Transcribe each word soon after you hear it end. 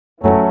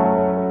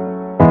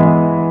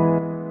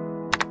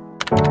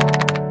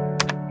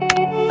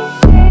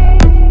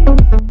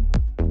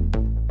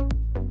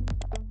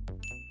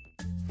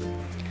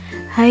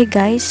Hi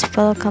guys!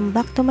 Welcome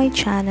back to my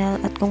channel,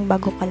 at kung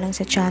bago ka lang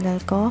sa channel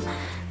ko,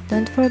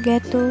 don't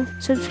forget to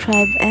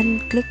subscribe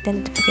and click the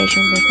notification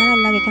bell para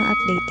lagi kang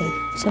updated.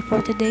 So for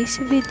today's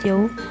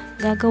video,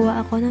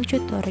 gagawa ako ng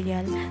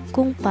tutorial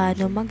kung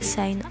paano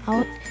mag-sign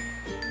out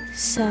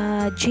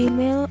sa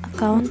Gmail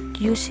account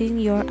using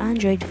your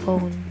Android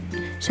phone.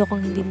 So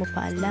kung hindi mo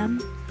pa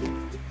alam,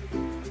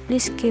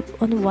 please keep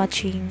on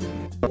watching.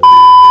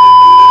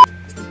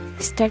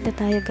 Start na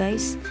tayo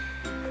guys.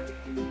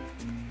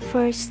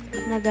 First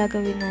na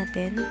gagawin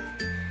natin,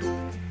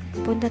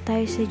 punta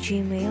tayo sa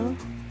Gmail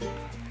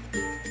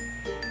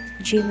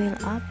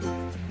app.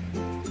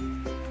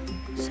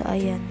 So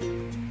ayan,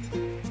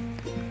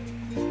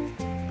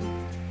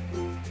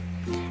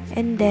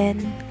 and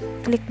then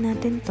click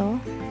natin to,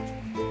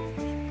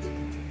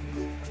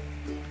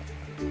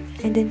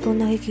 and then kung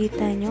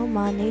nakikita nyo,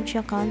 manage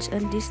accounts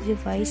on this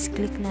device,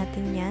 click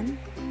natin yan,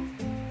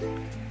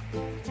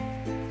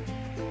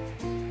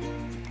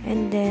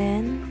 and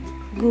then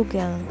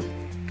Google,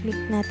 click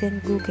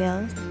natin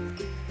Google,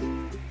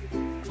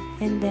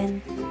 and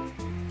then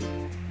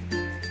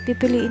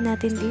pipiliin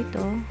natin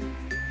dito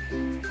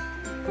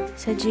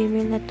sa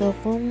Gmail na to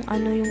kung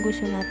ano yung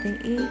gusto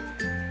nating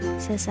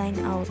i-sign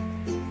out.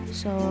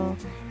 So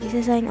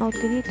i-sign out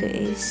ko dito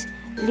is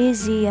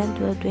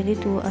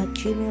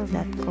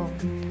lizian1222@gmail.com.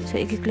 So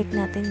i-click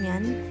natin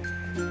yan,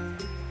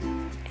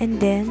 and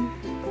then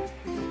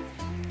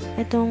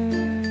itong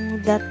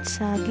dot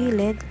sa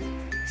gilid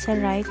sa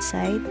right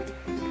side,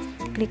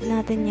 click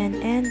natin yan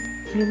and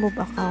remove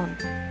account.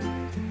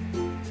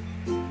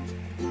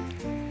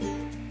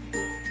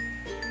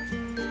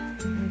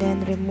 And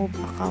then remove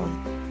account.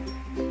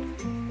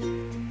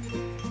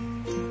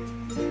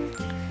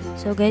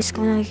 So guys,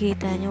 kung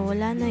nakikita nyo,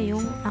 wala na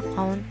yung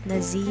account na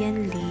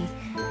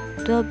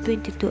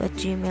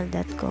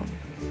zianli1222@gmail.com.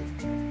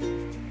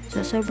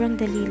 So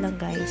sobrang dali lang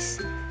guys.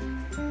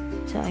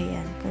 So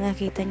ayan, kung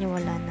nakikita nyo,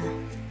 wala na.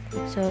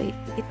 So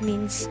it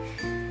means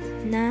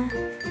na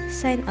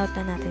sign out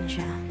na natin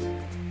siya.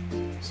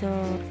 So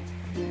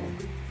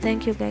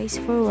thank you guys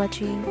for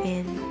watching,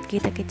 and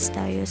kita-kits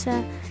tayo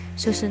sa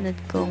susunod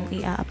kong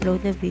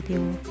i-upload na video.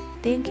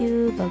 Thank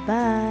you, bye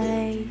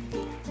bye.